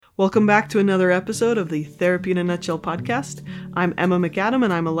Welcome back to another episode of the Therapy in a Nutshell podcast. I'm Emma McAdam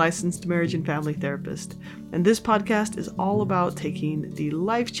and I'm a licensed marriage and family therapist. And this podcast is all about taking the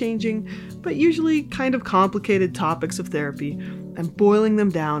life-changing, but usually kind of complicated topics of therapy and boiling them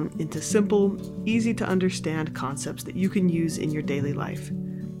down into simple, easy to understand concepts that you can use in your daily life.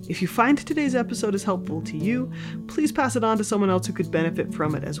 If you find today's episode is helpful to you, please pass it on to someone else who could benefit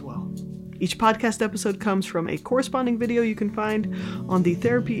from it as well. Each podcast episode comes from a corresponding video you can find on the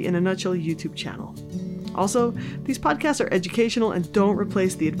Therapy in a Nutshell YouTube channel. Also, these podcasts are educational and don't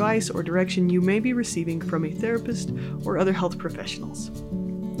replace the advice or direction you may be receiving from a therapist or other health professionals.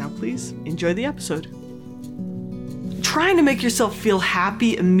 Now please, enjoy the episode. Trying to make yourself feel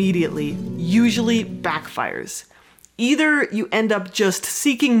happy immediately usually backfires. Either you end up just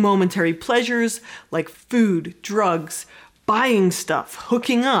seeking momentary pleasures like food, drugs, buying stuff,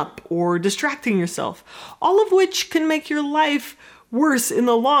 hooking up, or distracting yourself, all of which can make your life worse in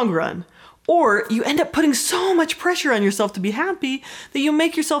the long run. Or you end up putting so much pressure on yourself to be happy that you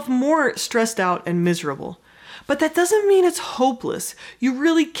make yourself more stressed out and miserable. But that doesn't mean it's hopeless. You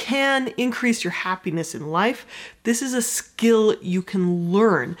really can increase your happiness in life. This is a skill you can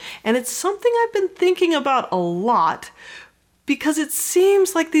learn, and it's something I've been thinking about a lot, because it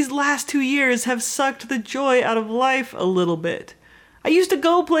seems like these last 2 years have sucked the joy out of life a little bit. I used to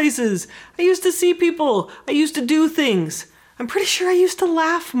go places. I used to see people. I used to do things. I'm pretty sure I used to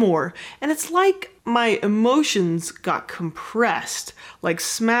laugh more. And it's like my emotions got compressed, like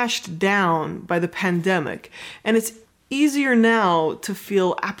smashed down by the pandemic. And it's easier now to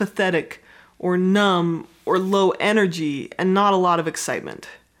feel apathetic or numb or low energy and not a lot of excitement.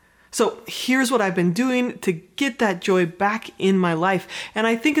 So here's what I've been doing to get that joy back in my life, and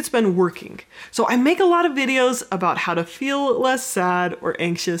I think it's been working. So I make a lot of videos about how to feel less sad or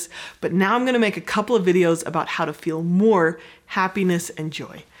anxious, but now I'm gonna make a couple of videos about how to feel more happiness and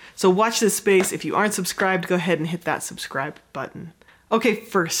joy. So watch this space. If you aren't subscribed, go ahead and hit that subscribe button. Okay,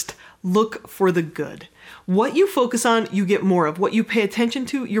 first, look for the good. What you focus on, you get more of. What you pay attention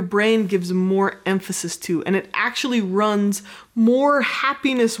to, your brain gives more emphasis to, and it actually runs more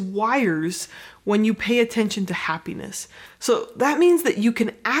happiness wires when you pay attention to happiness. So that means that you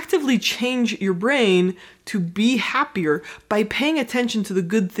can actively change your brain to be happier by paying attention to the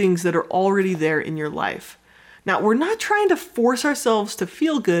good things that are already there in your life. Now, we're not trying to force ourselves to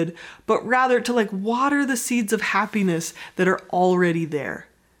feel good, but rather to water the seeds of happiness that are already there.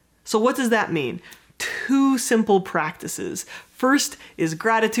 So what does that mean? 2 simple practices. First is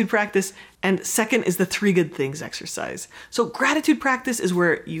gratitude practice, and second is the 3 good things exercise. So gratitude practice is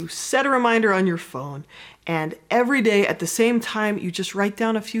where you set a reminder on your phone, and every day at the same time, you just write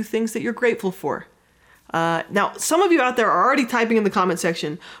down a few things that you're grateful for. Now, some of you out there are already typing in the comment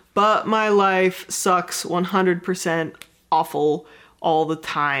section, but my life sucks 100% awful all the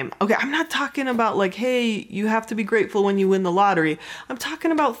time. Okay, I'm not talking about hey, you have to be grateful when you win the lottery. I'm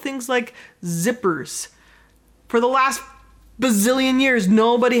talking about things like zippers. For the last bazillion years,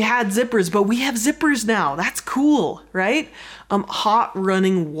 nobody had zippers, but we have zippers now. That's cool, right? Hot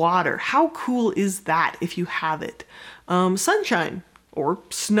running water. How cool is that if you have it? Sunshine or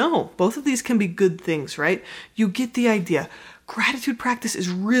snow. Both of these can be good things, right? You get the idea. Gratitude practice is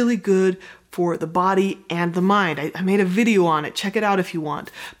really good for the body and the mind. I made a video on it. Check it out if you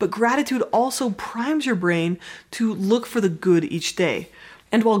want. But gratitude also primes your brain to look for the good each day.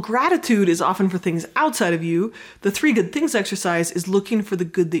 And while gratitude is often for things outside of you, the 3 good things exercise is looking for the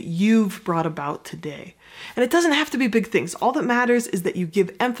good that you've brought about today. And it doesn't have to be big things. All that matters is that you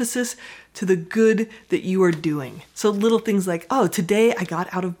give emphasis to the good that you are doing. So little things like, oh, today I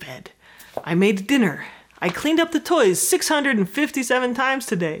got out of bed. I made dinner. I cleaned up the toys 657 times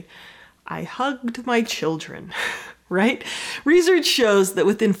today. I hugged my children, right? Research shows that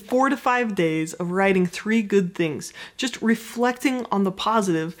within 4 to 5 days of writing 3 good things, just reflecting on the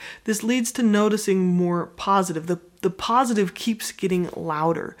positive, this leads to noticing more positive. The positive keeps getting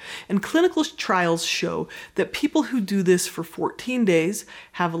louder. And clinical trials show that people who do this for 14 days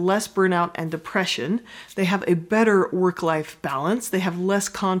have less burnout and depression. They have a better work-life balance. They have less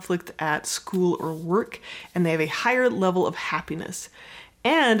conflict at school or work, and they have a higher level of happiness.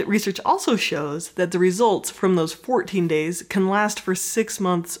 And research also shows that the results from those 14 days can last for 6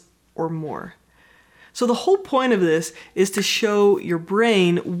 months or more. So the whole point of this is to show your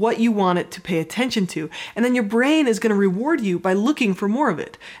brain what you want it to pay attention to, and then your brain is going to reward you by looking for more of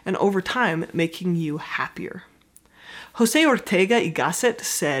it, and over time, making you happier. Jose Ortega y Gasset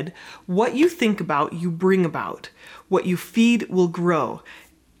said, "What you think about, you bring about. What you feed will grow.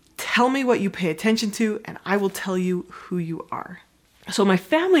 Tell me what you pay attention to, and I will tell you who you are." So my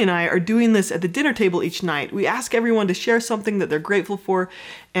family and I are doing this at the dinner table each night. We ask everyone to share something that they're grateful for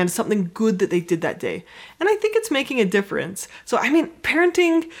and something good that they did that day. And I think it's making a difference. So,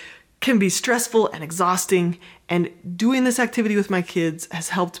 parenting can be stressful and exhausting, and doing this activity with my kids has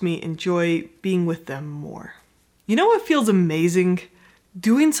helped me enjoy being with them more. You know what feels amazing?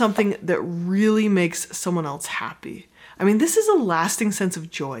 Doing something that really makes someone else happy. This is a lasting sense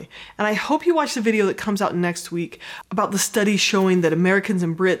of joy. And I hope you watch the video that comes out next week about the study showing that Americans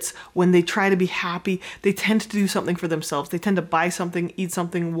and Brits, when they try to be happy, they tend to do something for themselves. They tend to buy something, eat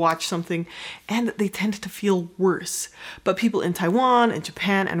something, watch something, and they tend to feel worse. But people in Taiwan and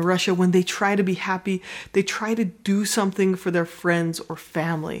Japan and Russia, when they try to be happy, they try to do something for their friends or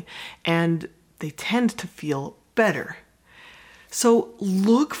family, and they tend to feel better. So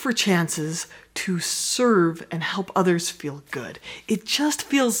look for chances to serve and help others feel good. It just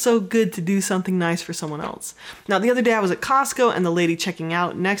feels so good to do something nice for someone else. Now, the other day I was at Costco and the lady checking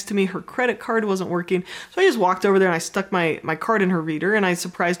out next to me, her credit card wasn't working. So I just walked over there and I stuck my card in her reader and I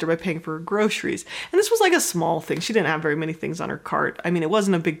surprised her by paying for her groceries. And this was like a small thing. She didn't have very many things on her cart. It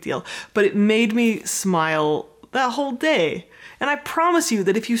wasn't a big deal, but it made me smile that whole day. And I promise you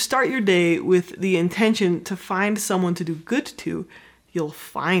that if you start your day with the intention to find someone to do good to, you'll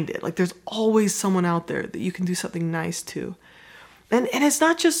find it. There's always someone out there that you can do something nice to. And it's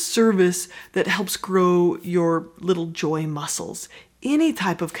not just service that helps grow your little joy muscles. Any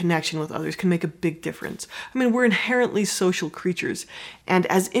type of connection with others can make a big difference. We're inherently social creatures. And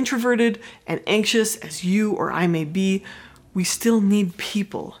as introverted and anxious as you or I may be, we still need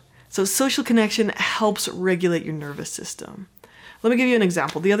people. So social connection helps regulate your nervous system. Let me give you an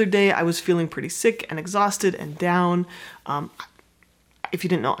example. The other day, I was feeling pretty sick and exhausted and down. If you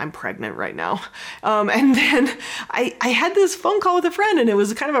didn't know, I'm pregnant right now. And then I had this phone call with a friend, and it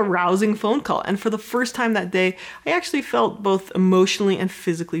was kind of a rousing phone call. And for the first time that day, I actually felt both emotionally and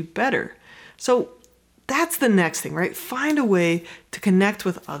physically better. So that's the next thing, right? Find a way to connect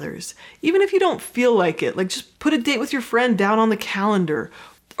with others. Even if you don't feel like it, just put a date with your friend down on the calendar,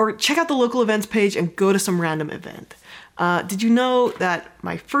 or check out the local events page and go to some random event. Did you know that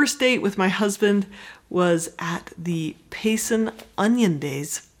my first date with my husband was at the Payson Onion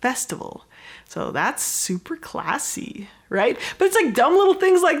Days Festival? So that's super classy, right? But it's dumb little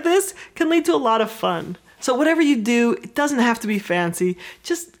things like this can lead to a lot of fun. So whatever you do, it doesn't have to be fancy.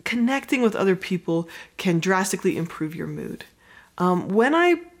 Just connecting with other people can drastically improve your mood. When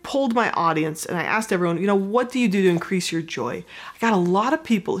I polled my audience and I asked everyone, what do you do to increase your joy? I got a lot of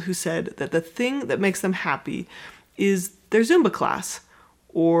people who said that the thing that makes them happy is their Zumba class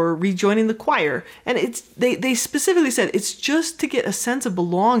or rejoining the choir. And they specifically said it's just to get a sense of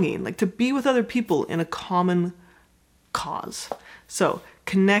belonging, to be with other people in a common cause. So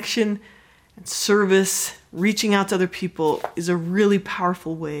connection and service, reaching out to other people is a really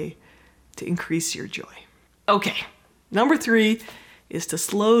powerful way to increase your joy. Okay, number 3 is to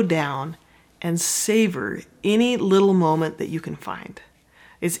slow down and savor any little moment that you can find.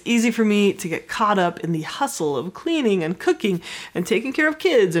 It's easy for me to get caught up in the hustle of cleaning and cooking and taking care of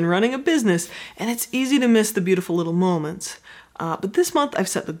kids and running a business, and it's easy to miss the beautiful little moments. But this month I've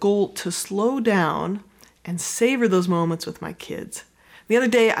set the goal to slow down and savor those moments with my kids. The other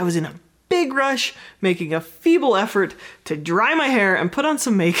day I was in a big rush, making a feeble effort to dry my hair and put on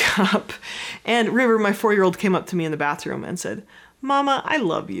some makeup, and River, my 4-year-old, came up to me in the bathroom and said, "Mama, I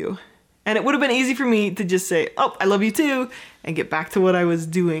love you." And it would have been easy for me to just say, "Oh, I love you too," and get back to what I was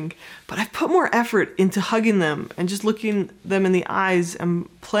doing. But I've put more effort into hugging them and just looking them in the eyes and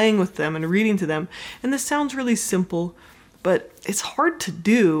playing with them and reading to them. And this sounds really simple, but it's hard to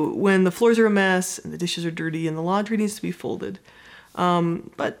do when the floors are a mess and the dishes are dirty and the laundry needs to be folded.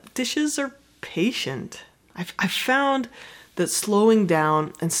 But dishes are patient. I've found that slowing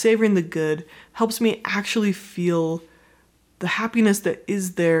down and savoring the good helps me actually feel the happiness that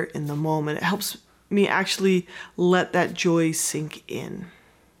is there in the moment. It helps me actually let that joy sink in.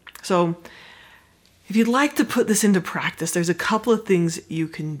 So if you'd like to put this into practice, there's a couple of things you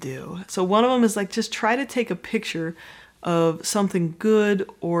can do. So one of them is just try to take a picture of something good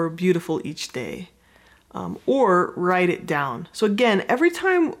or beautiful each day, or write it down. So again, every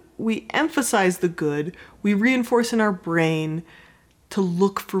time we emphasize the good, we reinforce in our brain to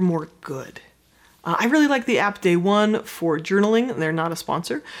look for more good. I really like the app Day One for journaling. They're not a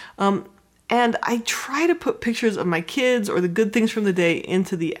sponsor. And I try to put pictures of my kids or the good things from the day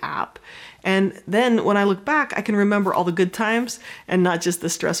into the app. And then when I look back, I can remember all the good times and not just the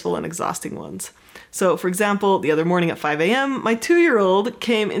stressful and exhausting ones. So, for example, the other morning at 5 a.m., my 2-year-old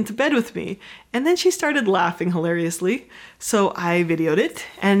came into bed with me, and then she started laughing hilariously. So I videoed it,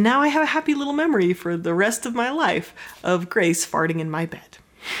 and now I have a happy little memory for the rest of my life of Grace farting in my bed.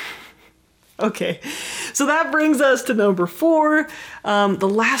 Okay, so that brings us to number 4. The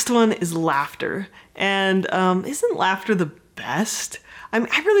last one is laughter. And isn't laughter the best? I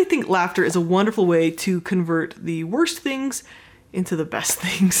really think laughter is a wonderful way to convert the worst things into the best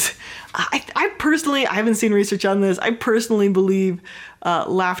things. I personally, I haven't seen research on this, I personally believe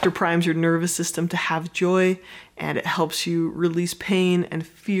laughter primes your nervous system to have joy, and it helps you release pain and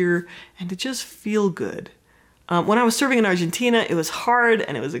fear and to just feel good. When I was serving in Argentina, it was hard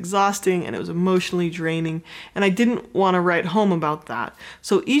and it was exhausting and it was emotionally draining, and I didn't want to write home about that.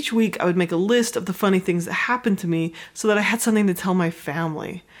 So each week I would make a list of the funny things that happened to me so that I had something to tell my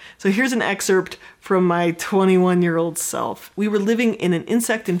family. So here's an excerpt from my 21-year-old self. We were living in an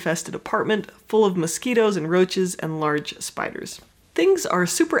insect-infested apartment full of mosquitoes and roaches and large spiders. Things are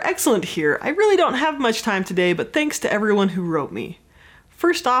super excellent here. I really don't have much time today, but thanks to everyone who wrote me.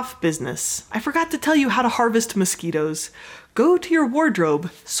 First off, business. I forgot to tell you how to harvest mosquitoes. Go to your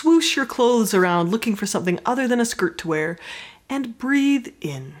wardrobe, swoosh your clothes around looking for something other than a skirt to wear, and breathe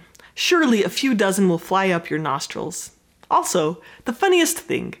in. Surely a few dozen will fly up your nostrils. Also, the funniest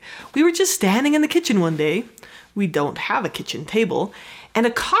thing, we were just standing in the kitchen one day, we don't have a kitchen table, and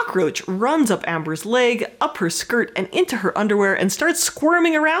a cockroach runs up Amber's leg, up her skirt, and into her underwear and starts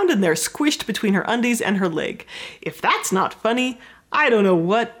squirming around in there, squished between her undies and her leg. If that's not funny, I don't know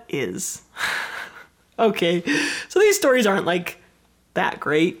what is. Okay, so these stories aren't like that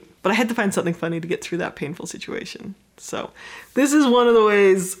great, but I had to find something funny to get through that painful situation. So this is one of the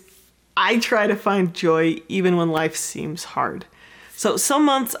ways I try to find joy even when life seems hard. So some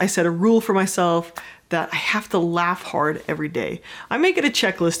months I set a rule for myself that I have to laugh hard every day. I make it a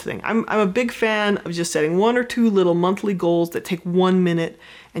checklist thing. I'm a big fan of just setting 1 or 2 little monthly goals that take 1 minute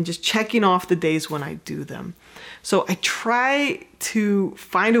and just checking off the days when I do them. So I try to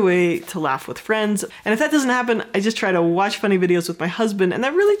find a way to laugh with friends. And if that doesn't happen, I just try to watch funny videos with my husband. And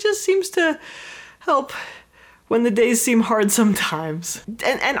that really just seems to help when the days seem hard sometimes.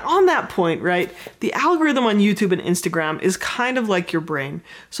 And on that point, right, the algorithm on YouTube and Instagram is kind of like your brain.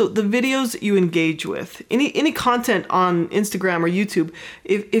 So the videos you engage with, any content on Instagram or YouTube,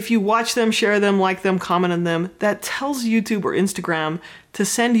 if you watch them, share them, like them, comment on them, that tells YouTube or Instagram to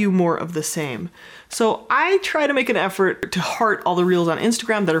send you more of the same. So I try to make an effort to heart all the reels on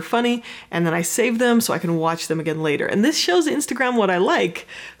Instagram that are funny, and then I save them so I can watch them again later. And this shows Instagram what I like,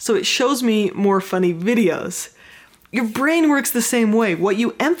 so it shows me more funny videos. Your brain works the same way. What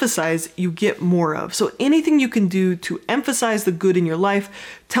you emphasize, you get more of. So anything you can do to emphasize the good in your life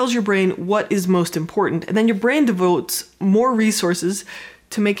tells your brain what is most important. And then your brain devotes more resources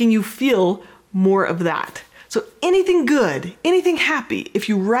to making you feel more of that. So anything good, anything happy, if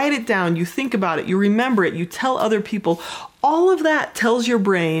you write it down, you think about it, you remember it, you tell other people, all of that tells your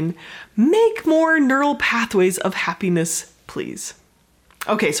brain, make more neural pathways of happiness, please.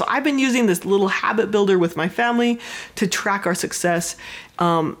 Okay, so I've been using this little habit builder with my family to track our success.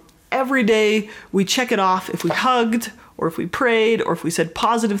 Every day we check it off if we hugged, or if we prayed, or if we said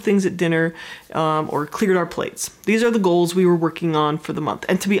positive things at dinner, or cleared our plates. These are the goals we were working on for the month.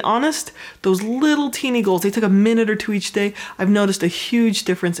 And to be honest, those little teeny goals, they took a minute or 2 each day. I've noticed a huge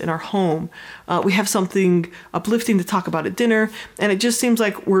difference in our home. We have something uplifting to talk about at dinner, and it just seems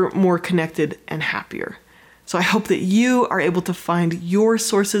like we're more connected and happier. So I hope that you are able to find your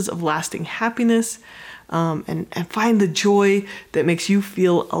sources of lasting happiness, and find the joy that makes you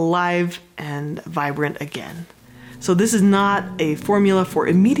feel alive and vibrant again. So this is not a formula for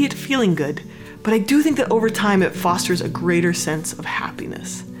immediate feeling good, but I do think that over time it fosters a greater sense of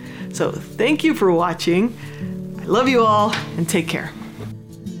happiness. So thank you for watching. I love you all, and take care.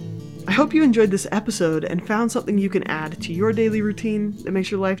 I hope you enjoyed this episode and found something you can add to your daily routine that makes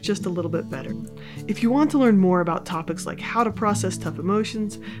your life just a little bit better. If you want to learn more about topics like how to process tough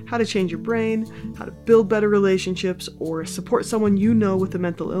emotions, how to change your brain, how to build better relationships, or support someone you know with a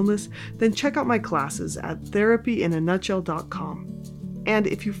mental illness, then check out my classes at therapyinanutshell.com. And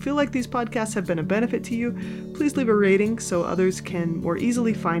if you feel like these podcasts have been a benefit to you, please leave a rating so others can more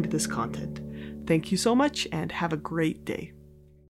easily find this content. Thank you so much, and have a great day.